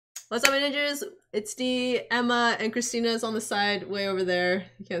What's up, my ninjas? It's Dee, Emma, and Christina's on the side, way over there.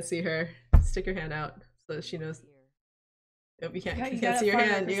 You can't see her. Stick your hand out so that she knows. Nope, you can't see your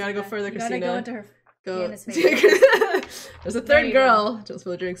hand. Christina. You gotta go further, Christina. You gotta go into her face. There's a third girl. Don't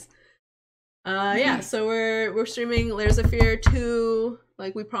spill the drinks. Yeah, so we're streaming Layers of Fear 2,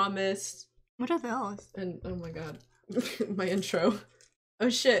 like we promised. What are those? And oh my god, my intro. Oh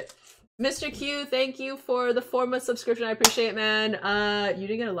shit. Mr. Q, thank you for the 4-month subscription. I appreciate it, man. You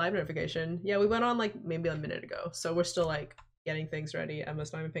didn't get a live notification. Yeah, we went on like maybe a minute ago, so we're still like getting things ready.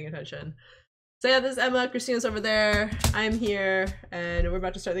 Emma's not even paying attention. So yeah, this is Emma. Christina's over there. I'm here, and we're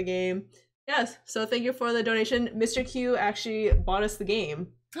about to start the game. Yes, so thank you for the donation. Mr. Q actually bought us the game.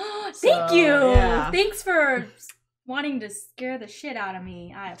 Thank you! Yeah. Thanks for wanting to scare the shit out of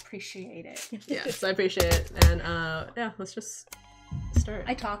me. I appreciate it. Yes, I appreciate it. And yeah, let's just start.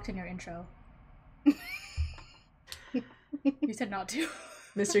 I talked in your intro. You said not to.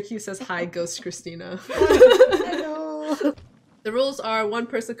 Mr. Q says hi, Ghost Christina. Hello. The rules are one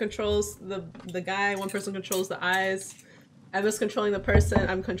person controls the guy, one person controls the eyes. Emma's controlling the person,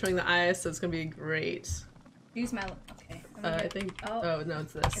 I'm controlling the eyes, so it's gonna be great. Use my okay. I think oh no,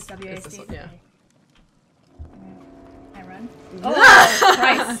 it's this. It's WASD. It's this one, yeah. Okay. I run? Oh, for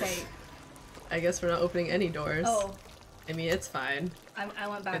Christ's sake. I guess we're not opening any doors. Oh. I mean, it's fine. I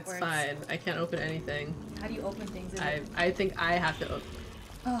went backwards. It's fine. I can't open anything. How do you open things? I think I have to open.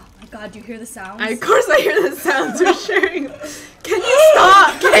 Oh my god, do you hear the sounds? Of course I hear the sounds we're sharing. Can you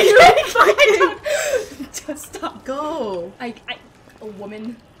stop? Can you fucking just stop? Go. A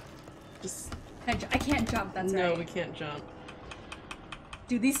woman. Just. I can't jump. That's right. No, we can't jump.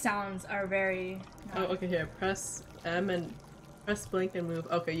 Dude, these sounds are very. Oh, okay. Here, press M and press blink and move.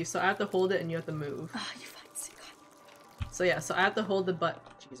 Okay, so I have to hold it and you have to move. Ah, you fucking sick. So yeah, so I have to hold the butt.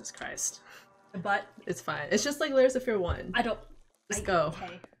 Jesus Christ. The butt. It's fine. It's just like Layers of Fear 1. I don't. Just go.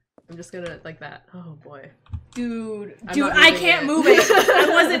 Okay. I'm just gonna like that. Oh boy. Dude, I can't move it. I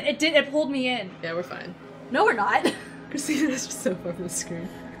wasn't. It pulled me in. Yeah, we're fine. No, we're not. Christina is just so far from the screen.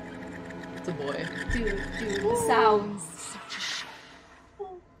 It's a boy. Dude, the sounds.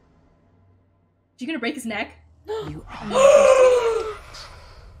 You gonna break his neck? You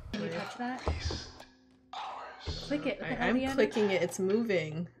Can you touch that? Click it. I'm clicking it. It's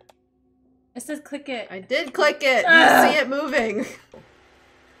moving. It says click it. I did click it. You see it moving.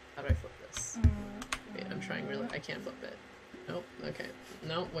 How do I flip this? Wait, I'm trying really. I can't flip it. Nope. Okay.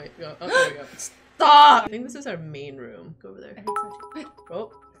 No. Wait. Go. Oh, there we go. Stop. I think this is our main room. Go over there. I think so too.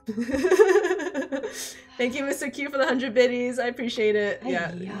 Oh. Thank you, Mr. Q, for the 100 biddies. I appreciate it.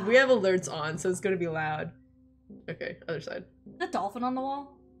 Yeah, we have alerts on, so it's gonna be loud. Okay, other side. The dolphin on the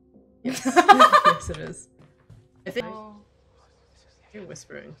wall? Yes. Yes, it is. I think you're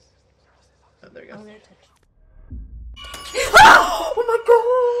whispering. Oh, there you go. Oh my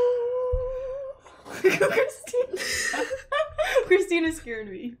god! Christina. Christina scared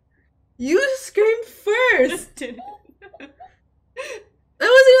me. You screamed first. Didn't. That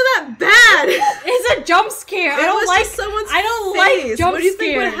wasn't even that bad! It's a jump scare! I don't like someone's I don't face. like jump What do you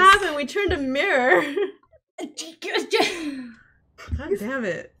scares. think would happen? We turned a mirror. God damn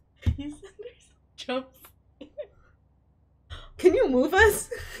it. You said there's jump scare. Can you move us?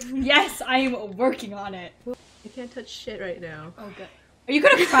 Yes, I am working on it. I can't touch shit right now. Oh good. Are you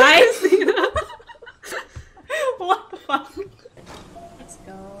gonna cry? What the fuck? Let's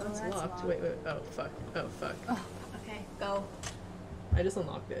go. That's locked. Wait. Oh fuck. Oh fuck. Oh, okay, go. I just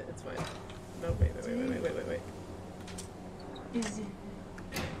unlocked it. It's fine. No, wait. Is it?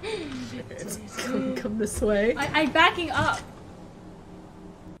 Okay, it's come this way. I'm backing up.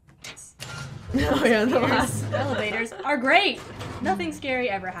 Oh yeah, the last elevators are great. Nothing scary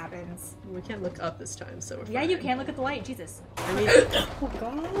ever happens. We can't look up this time, so we're fine. Yeah, you can look at the light. Jesus. I mean, oh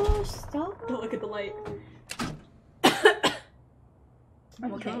gosh, stop. Don't look at the light.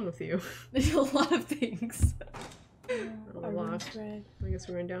 What's wrong with you? There's a lot of things. Locked. I guess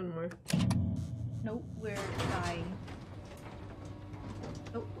we're going down more. Nope, we're dying.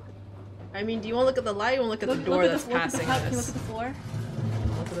 Nope. I mean, do you want to look at the light or you want to look at the door that's passing us? Can you look at the floor?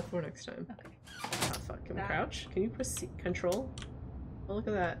 Look at the floor next time. Okay. Oh fuck, can we crouch? Can you press control? Oh, look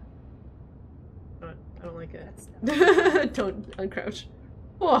at that. I don't like it. Don't uncrouch.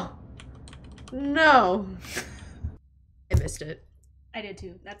 Oh! No! I missed it. I did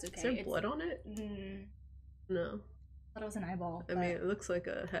too. That's okay. Is there blood on it? No. I thought it was an eyeball. I mean, it looks like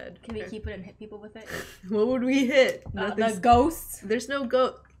a head. Can we keep it and hit people with it? What would we hit? The ghosts? There's no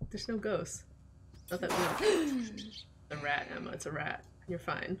ghosts. Not that we. A rat, Emma. It's a rat. You're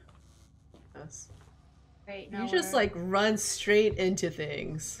fine. Yes. Right, now you just like run straight into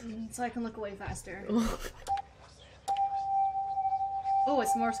things. So I can look away faster. Oh,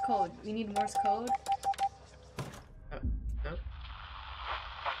 it's Morse code. We need Morse code. Oh, no.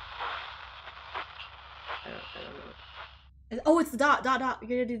 I don't know. Oh, it's the dot. You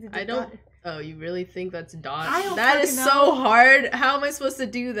gotta do the I don't. dot. Oh, you really think that's dot? I don't That is fucking so know. hard. How am I supposed to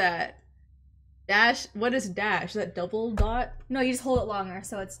do that? Dash. What is dash? Is that double dot? No, you just hold it longer.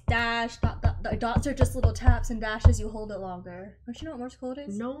 So it's dash, dot. Dots are just little taps, and dashes you hold it longer. Don't you know what Morse code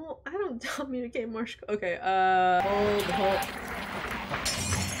is? No, I don't communicate Morse code. Okay, hold.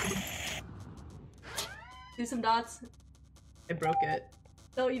 Do some dots. I broke it.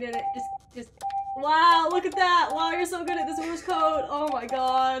 No, you didn't. Just. Wow, look at that! Wow, you're so good at this Morse code. Oh my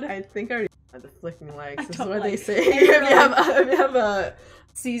god. I think I already had the flicking legs. This is don't what they like- say. if you have a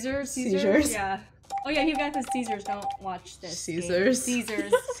Caesars. Seizures. Yeah. Oh yeah, you guys have Caesars. Don't watch this. Caesars. Game.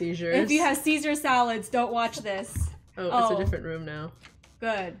 Caesars. seizures. If you have Caesar salads, don't watch this. Oh, it's Oh. a different room now.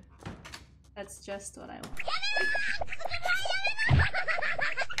 Good. That's just what I want.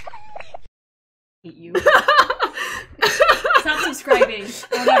 Hate you. Stop subscribing.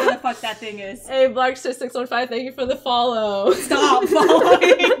 Whatever the fuck that thing is. Hey, Blackstar615, thank you for the follow. Stop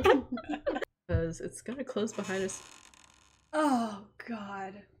following. Because it's gonna close behind us. Oh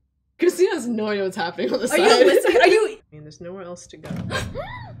god. Christina has no idea what's happening on the Are side. you listening? Are you? I mean, there's nowhere else to go.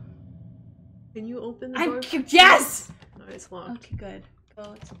 Can you open the I'm door? yes. No, it's locked. Okay, good.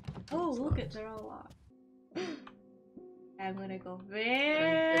 Go. Oh, look at they're all locked. I'm gonna go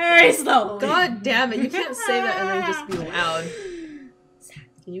very slowly. God damn it! You can't say that and then just be loud.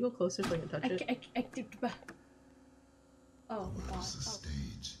 Can you go closer so I can touch it? Oh god. This is the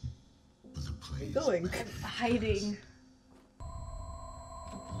stage, but the play is Going. back. I'm hiding.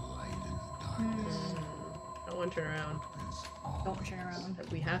 Light in the darkness Don't want to turn around. is all Don't turn around.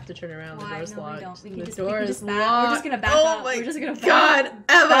 We have to turn around. The Why? door's No, we locked. don't. We can The just, door we can is just back. locked. We're just gonna back oh up. My We're just gonna God,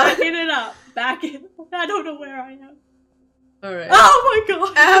 Emma. backing it up. Back it. I don't know where I am. All right. Oh my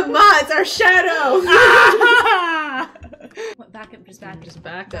god. Emma, it's our shadow. What, back up, just back. Just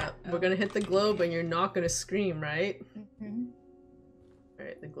back up. Oh. We're gonna hit the globe, and you're not gonna scream, right? Mhm. All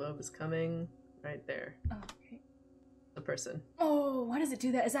right. The globe is coming right there. Oh, okay. The person. Oh, why does it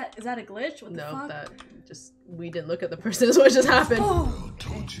do that? Is that a glitch? What the No, fuck? that just we didn't look at the person. Is what just happened. Oh, world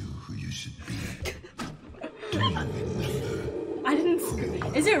told you who you should be. Do you remember? I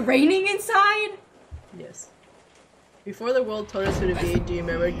didn't. Is it raining inside? Yes. Before the world told us who to be, do you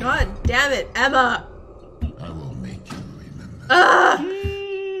remember? God damn it, Emma! I will make you remember. Ah!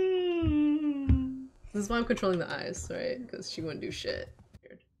 Mm. This is why I'm controlling the eyes, right? Because she wouldn't do shit.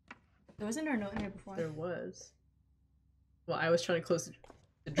 Weird. There wasn't a note in here before. There was. Well, I was trying to close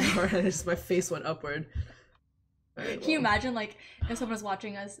the drawer and just my face went upward. Alright, Can you well. imagine, like, if someone was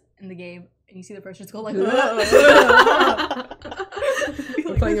watching us in the game and you see the person just go like,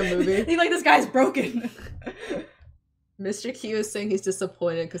 We're playing a movie. He's like, this guy's broken. Mr. Q is saying he's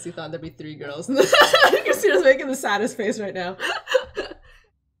disappointed because he thought there'd be 3 girls. Christina's making the saddest face right now.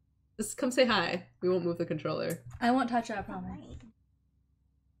 Just come say hi. We won't move the controller. I won't touch it, I promise.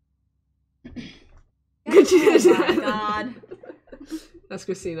 Oh my god. That's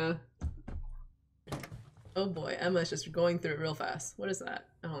Christina. Oh boy, Emma's just going through it real fast. What is that?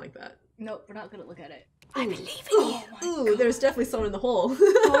 I don't like that. Nope, we're not gonna look at it. I believe in you. Ooh, Oh my there's definitely someone in the hole.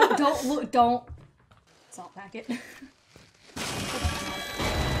 Don't look, don't. Salt packet.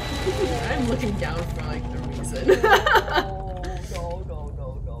 I'm looking down for like a reason. No.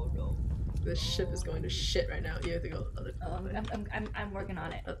 This ship is going to shit right now. You have to go other. I'm working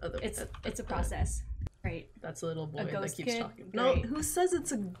on it. other It's a process. Great. That's a little boy that ghost keeps kid? talking. No, Great. who says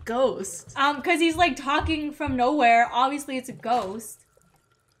it's a ghost? Cause he's like talking from nowhere. Obviously it's a ghost.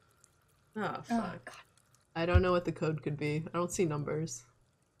 Oh Oh fuck. god. I don't know what the code could be. I don't see numbers.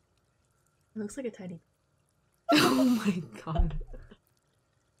 It looks like a tiny. Oh my god.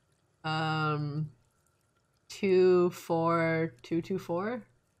 24224.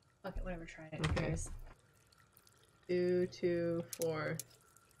 Okay, whatever, try it. Okay. Here's- 224.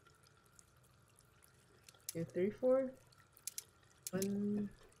 234.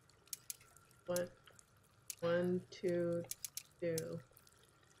 1 2 2.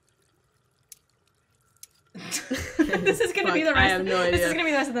 This is gonna be the Fuck, rest. I have no idea. This is gonna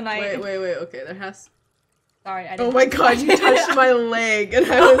be the rest of the night. Wait. Okay, there has. Sorry, I didn't. Oh my god, you touched my leg, and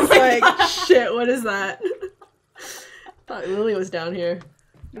I was like, shit, what is that? Thought Lily was down here.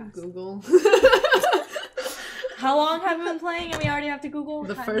 Google. How long have we been playing and we already have to Google?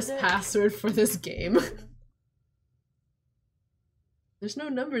 The Time first is it? password for this game. There's no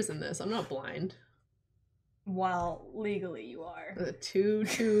numbers in this. I'm not blind. Well, legally you are. 2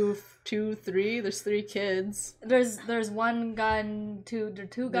 2 2 3. There's 3 kids. There's one gun, two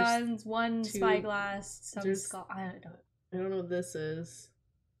There's guns, one two- spyglass, some there's- skull. I don't know. I don't know what this is.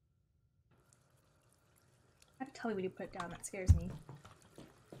 I have to tell you when you put it down. That scares me.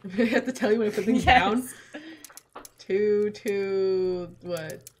 I have to tell you when I put things down.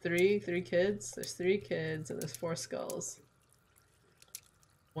 What? Three kids? There's 3 kids and there's 4 skulls.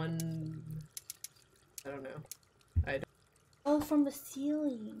 One... I don't know. Oh, from the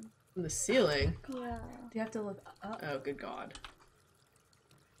ceiling. From the ceiling? Yeah. Do you have to look up? Oh, good god.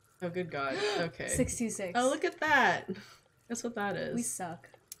 Oh, good god. Okay. 626. Oh, look at that! Guess what that is. We suck.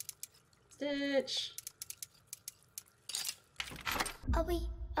 Stitch! Are we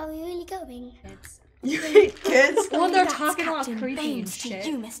really going? Kids. You hate kids? Well, they're That's talking all Captain creepy and Baines to shit.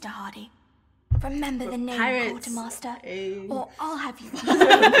 you, Mr. Hardy. Remember the name, Pirates. Quartermaster, Hey. or I'll have you.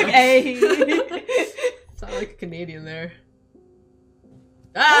 Hey. Sound like a Canadian there.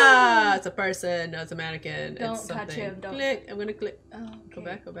 Ah! It's a person. No, it's a mannequin. Don't it's touch something. him, don't- Click. I'm gonna click. Oh, Go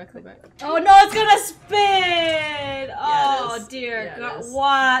back, go back, go back. Oh no, it's gonna spin! Oh is. dear Yeah, it god. is.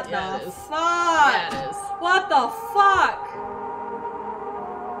 What Yeah, it the is. fuck? Yeah, it is. What the fuck?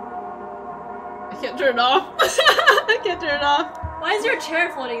 I can't turn it off. I can't turn it off. Why is your chair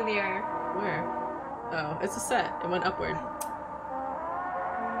floating in the air? Where? Oh, it's a set. It went upward.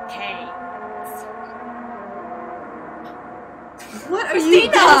 Okay. What are Christina!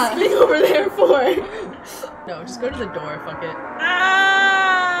 you gasping over there for? No, just go to the door. Fuck it.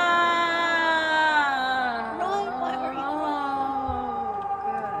 Ah! No, why were you-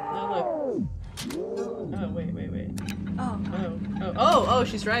 Oh, good. Oh, look. Oh, wait. Oh, God. Oh,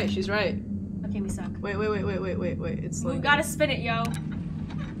 she's right. She's right. Okay, we suck. Wait. It's We like. gotta spin it, yo.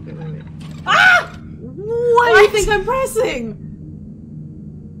 Wait. Ah! What do you think I'm pressing?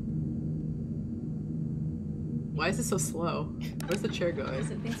 Why is it so slow? Where's the chair going? Because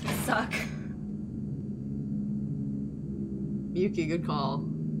it thinks we suck. Yuki, good call.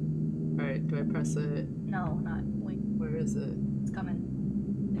 Alright, do I press it? No, not. Wait, Where is it? it's coming.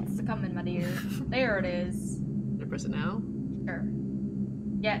 It's coming, my dear. There it is. Did I press it now? Sure.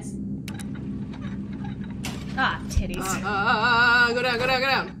 Yes. Ah, titties. Go down. There we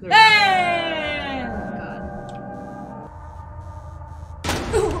go. Hey!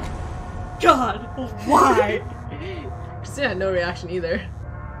 God. Why? Christina had no reaction either.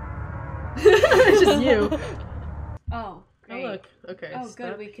 It's just you. Oh, Oh great. look. Okay. Oh, good,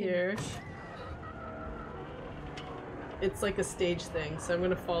 step we can- here. It's like a stage thing, so I'm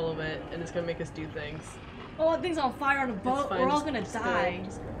gonna follow it, and it's gonna make us do things. Oh, that thing's on fire on a It's boat. fine, We're all just- gonna just go, die.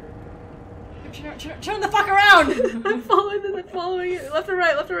 just go. Turn the fuck around! I'm following it. Left or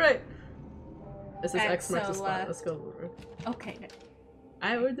right? This is X marks the so spot. left. Let's go. Okay.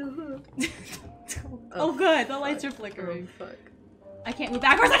 I would do. Oh, good. The lights are flickering. Oh, fuck. I can't move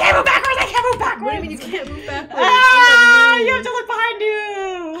backwards. I can't move backwards. What do you mean you can't move backwards? Ah! You have to look behind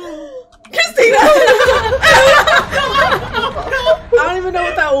you. Christina! I don't even know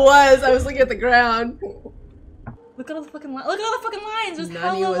what that was. I was looking at the ground. Look at all the fucking lines. Look at all the fucking lines. There's None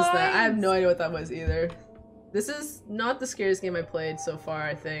hella was lines. that. I have no idea what that was either. This is not the scariest game I played so far,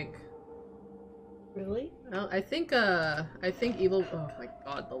 I think. Really? Well, I think evil. Oh my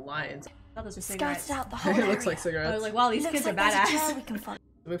god, the lions. I thought those were cigarettes. Scouted out the whole It looks like I cigarettes. was like, wow, these Looks kids like are there's a trail badass. we can follow.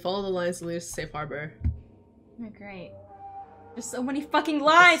 We follow the lines to lead us to safe harbor. Oh, great. There's so many fucking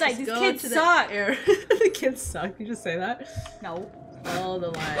lines. Let's Like, just these go kids to the suck. air. The kids suck. You just say that? No. Follow the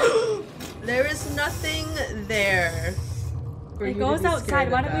lines. There is nothing there. for It you to goes be outside.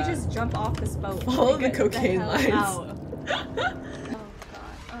 scared Why of don't we that. just jump off this boat? Follow and the get cocaine hell lines. out? Oh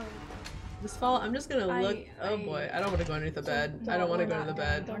god. Just follow. I'm just gonna look. Oh I- boy, I don't want to go underneath the bed. I No, don't want to we're go to the not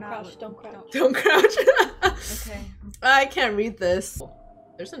bed. doing- Don't we're not- crouch, don't crouch. Don't crouch. Okay. I can't read this.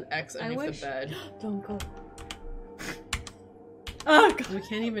 There's an X I underneath wish- the bed. Don't go. Oh god. We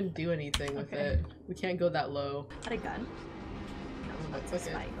can't even do anything with Okay. it. We can't go that low. Had a gun. No, that's okay.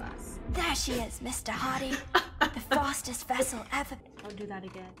 Spyglass. There she is, Mr. Hardy. The fastest vessel ever. I'll do that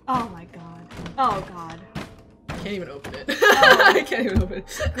again. Oh my god. Oh god. I can't even open it. Oh. I can't even open it.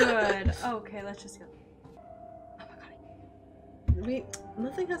 Good. Okay, let's just go. Oh my god.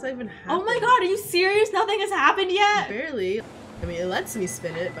 Nothing has even happened. Oh my god, are you serious? Nothing has happened yet? Barely. I mean, it lets me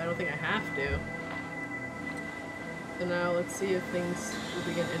spin it, but I don't think I have to. So now let's see if things will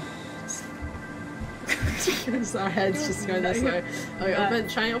begin. Just our heads just going this way. Okay,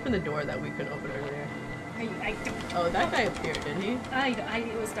 try and open the door that we couldn't open earlier. I don't. Oh, that guy appeared, didn't he?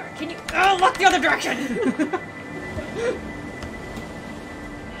 It was dark. Can you? Oh, look the other direction!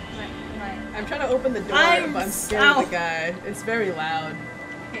 I'm trying to open the door, I'm but I'm scared ow. of the guy. It's very loud.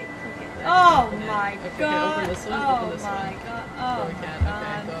 Okay, okay. I Oh can open it. my Okay, can I god. open this one? Oh Open this my one. god. Oh, Oh we my can't.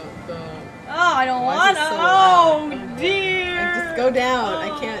 god. Okay, go. Oh, I don't Why is wanna. it so Oh, loud? Oh, dear. And just go down.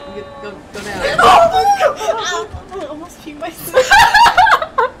 I can't. Go down. Oh my god. Oh, almost pee myself.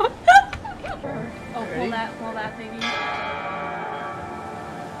 Oh, Ready? pull that thingy.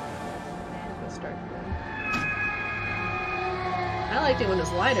 Let's start again. I liked it when it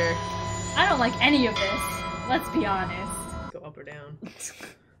was lighter. I don't like any of this. Let's be honest. Go up or down.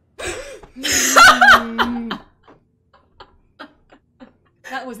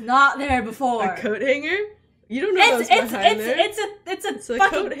 That was not there before. A coat hanger? You don't know what's behind there. It's a a fucking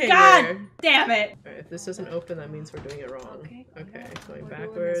coat hanger. God damn it. Alright, if this doesn't open, that means we're doing it wrong. Okay, Going we're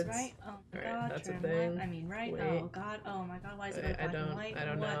backwards. Doing this right. Oh my Alright, God, that's a turn thing. left. I mean right. Wait. Oh God. Oh my God. Why is it Wait, black and white? I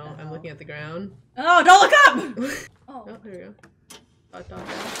don't What know. the I'm hell? looking at the ground. Oh, don't look up. Oh, Oh. there we go. Dot, dot,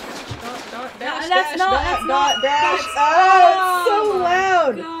 dash. Dot, That's dash, not- dot, that's dot, not- dash. that's- Oh, it's so my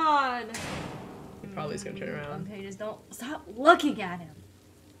loud. God. He probably is gonna turn around. Montages, don't stop looking at him.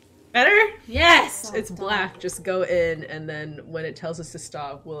 Better? Yes. It's black. Just go in, and then when it tells us to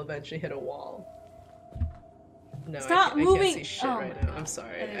stop, we'll eventually hit a wall. No, Stop I moving. can't see shit Oh right my now. God. I'm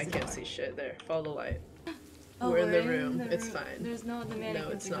sorry. That is I can't hard. see shit. There. Follow the light. Oh, We're in the room. It's fine. There's no the mannequins.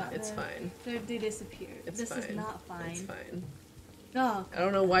 No, it's we not. got It's there. fine. They disappeared. It's this fine. is not fine. It's fine. No. I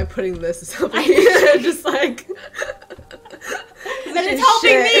don't know why putting this is helping me. Just like. But it's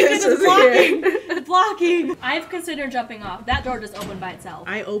helping me because it's blocking. Here. It's blocking. I've considered jumping off. That door just opened by itself.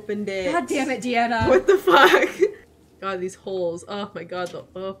 I opened it. God damn it, Deanna. What the fuck? God, these holes. Oh my god.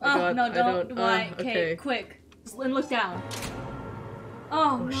 Oh my god. No, I don't. Why? Okay. Okay, quick. Just look down.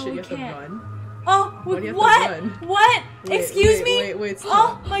 Oh, no, shit, we you have can't. to run. Oh, Why do you have to what? run? What? Wait, Excuse me? Wait,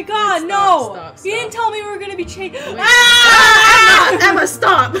 stop. Oh my God, Wait, no! stop, You didn't tell me we were gonna be chased. Wait. Ah! Emma,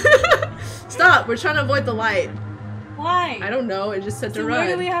 stop! Stop! We're trying to avoid the light. Why? I don't know. It just said So to run. where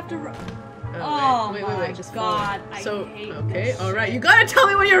do we have to run? Oh, Oh wait, my just God, follow. I So, hate okay, this all right. shit. You gotta tell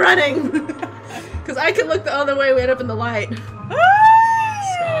me when you're running, because I can look the other way. We end up in the light.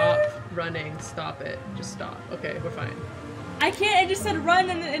 Stop running. Stop it. Just stop. Okay, we're fine. I can't. It just said run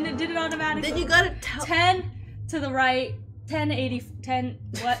and it did it automatically. Then you gotta tell. 10 to the right. 10, 80, 10.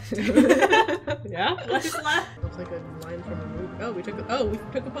 What? Yeah. What's left? Looks like a line from a movie. Oh, we took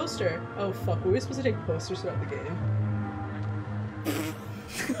a poster. Oh fuck, were we supposed to take posters throughout the game?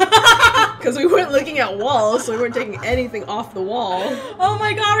 Because we weren't looking at walls, so we weren't taking anything off the wall. Oh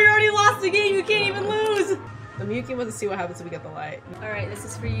my God, we already lost the game. You can't even lose. The Miyuki wants to see what happens if we get the light. All right, this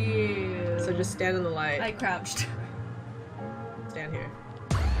is for you. So just stand in the light. I crouched. Stand here.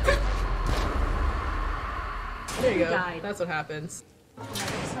 There you go. Died. That's what happens.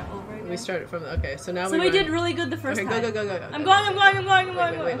 It's not over again. We started from the, okay, so now So we did really good the first okay, time. go. I'm going. Wait,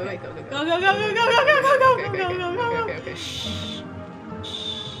 Go, go. go. Okay. Shh.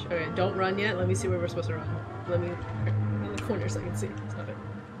 Shh. Alright, don't run yet. Let me see where we're supposed to run. Let me around the corner so I can see. Stop it.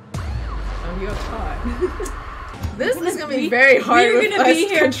 Oh, you got caught. This is gonna be very hard we're with gonna us be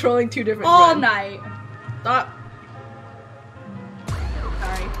here controlling two different All runs. night. Stop.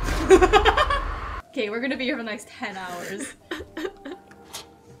 Sorry. Okay, we're gonna be here for the next 10 hours.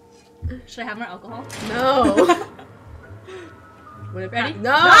 Should I have more alcohol? No. When it Ready?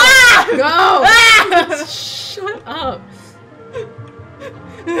 No! Ah! Go! Ah! Shut up.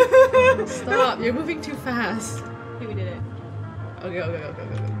 Stop. You're moving too fast. Okay, we did it. Okay, go.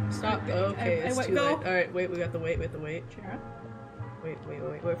 Stop. Okay, I it's went- too go. late. Alright, wait, we got the wait. Sure.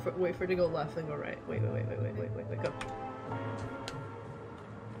 Wait for it to go left, then go right. Wait, go.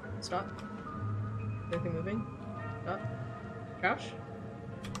 Stop. Anything moving? Stop. Crouch.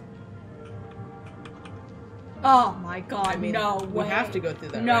 Oh my God, I mean, no way. we have to go through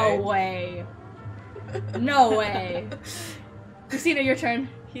that, No right? way. No way. Christina, your turn.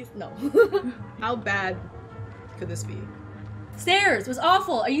 No. How bad could this be? Stairs was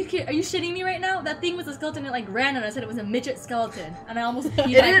awful. Are you shitting me right now? That thing was a skeleton. It like ran and I said it was a midget skeleton, and I almost peed It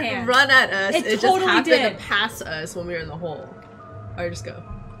my didn't pants. run at us. It It just totally happened did. to pass us when we were in the hole. Alright, just go.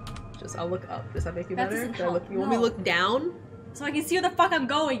 I'll look up. Does that make you That better? doesn't Do I look, help. you want me to No. look down? So I can see where the fuck I'm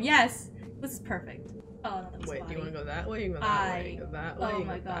going. Yes, this is perfect. Oh no, that was Wait, do body. you want to go that way? You can go that way. You can go that way. Oh you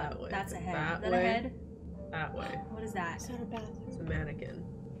my can go God, that way. that's a head. That Is that way. a head? That way. What is that? It's a mannequin.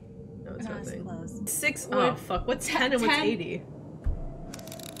 No, it's No, it's nothing. close. 6. Wait. Oh fuck! What's 10 and what's 10? 80?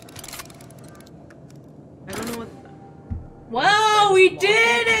 I don't know what. Wow, we lost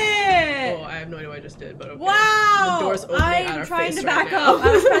did it! Oh, I have no idea what I just did, but okay. Wow! The door's opening at I'm our trying face to right back now. up.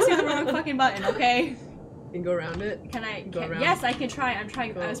 I was pressing the wrong fucking button. Okay. You can go around it. Can I? Go around. Yes, I can try. I'm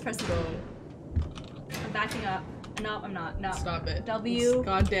trying. Go, I was pressing. Go. I'm backing up. No, I'm not. No. Stop it. W.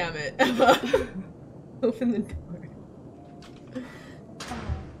 God damn it. Emma. Open the door.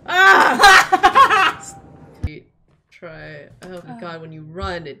 Ah! Try. Oh my god, when you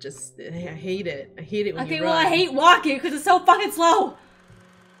run, it just. I hate it. I hate it when Okay, you well, run. I hate walking because it's so fucking slow.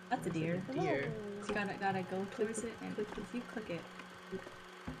 That's a deer. Deer. Gotta go towards it, and if you click it.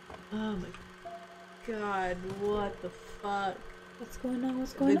 Oh my god, what the fuck? What's going on?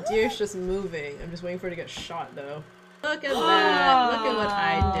 What's going on? The deer's just moving. I'm just waiting for it to get shot though. Look at that. Look at what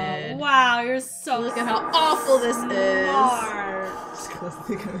I did. Wow, you're so Look at how awful this is. smart. Just close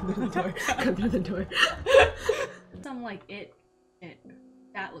the door. Come through the door. Something like it.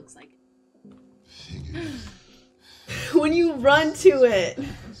 That looks like it. Figures When you run to it.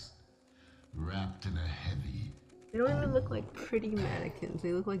 wrapped in a heavy. They don't even look like pretty mannequins.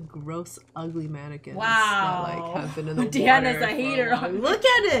 They look like gross, ugly mannequins. Wow. That like have been in the Deanna's water a hater for on Look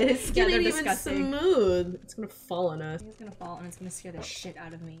at it. His skin they're ain't even disgusting. smooth. It's gonna fall on us. It's gonna fall and it's gonna scare the shit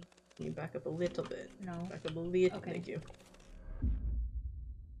out of me. Can you back up a little bit? No. Back up a little. Okay. Thank you.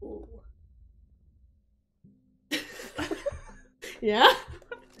 Ooh. Yeah?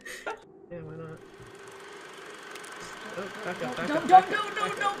 Yeah, why not? Oh, back up, back up, Don't, back no, up, no,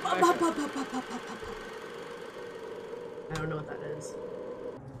 back no, up, no, back up, up. up, up, up, up, up. I don't know what that is.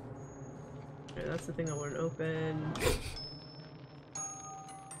 Okay, that's the thing I want to open.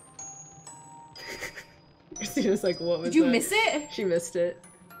 Christina's like, what was Did you that? miss it? She missed it.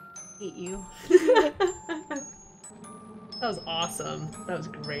 Hate you. That was awesome. That was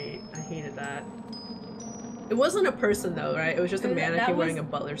great. I hated that. It wasn't a person though, right? It was just a That mannequin was- wearing a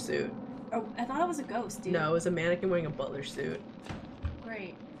butler suit. Oh, I thought it was a ghost, dude. No, it was a mannequin wearing a butler suit.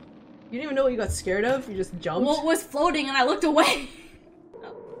 Great. You didn't even know what you got scared of? You just jumped? Well, it was floating and I looked away.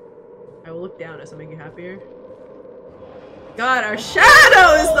 I will look down. Does that make you happier? God, our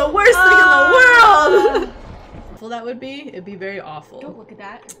shadow is the worst thing in the world! Awful that would be? It'd be very awful. Don't look at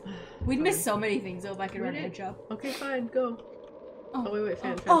that. We'd miss so many things though if I could run an intro. Okay, fine, go. Oh, wait,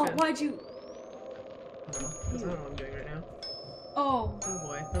 fan, fan, Oh, fan. why'd you? I don't know. I don't know what I'm doing right now. Oh. Oh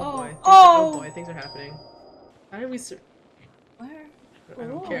boy, Oh. boy. Oh. Oh boy, things are happening. How did we Where? I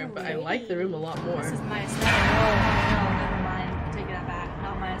don't care, but I like the room a lot more. This is my aesthetic. Oh, no, never mind. I take it back.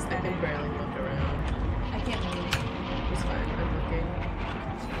 Not my I aesthetic. can barely look around. I can't move. It's fine, I'm looking.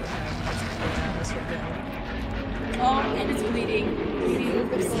 This one down. Oh, and it's bleeding.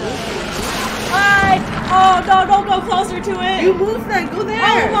 What? Oh, no, don't go closer to it. You move then, go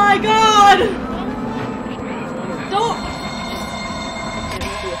there! Oh my god! Don't.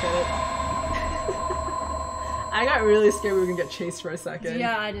 I got really scared we were gonna get chased for a second.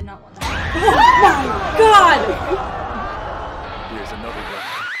 Yeah, I did not want that. Oh my god! Here's another one.